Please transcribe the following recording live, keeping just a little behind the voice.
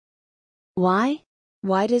Why?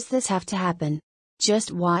 Why does this have to happen?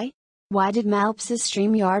 Just why? Why did Malps's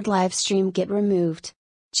StreamYard livestream get removed?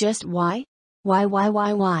 Just why?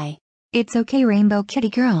 Why? It's okay, Rainbow Kitty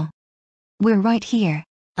Girl. We're right here.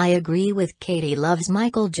 I agree with Katie loves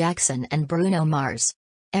Michael Jackson and Bruno Mars.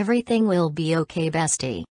 Everything will be okay,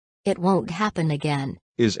 bestie. It won't happen again.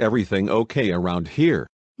 Is everything okay around here?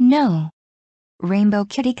 No. Rainbow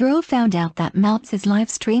Kitty Girl found out that Malps's live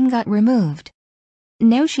stream got removed.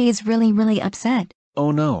 Now she is really upset.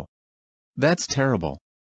 Oh no. That's terrible.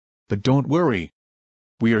 But don't worry.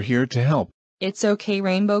 We are here to help. It's okay,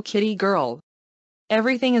 Rainbow Kitty Girl.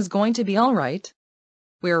 Everything is going to be alright.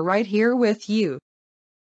 We're right here with you.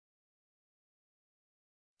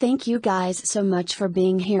 Thank you guys so much for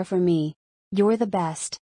being here for me. You're the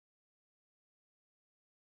best.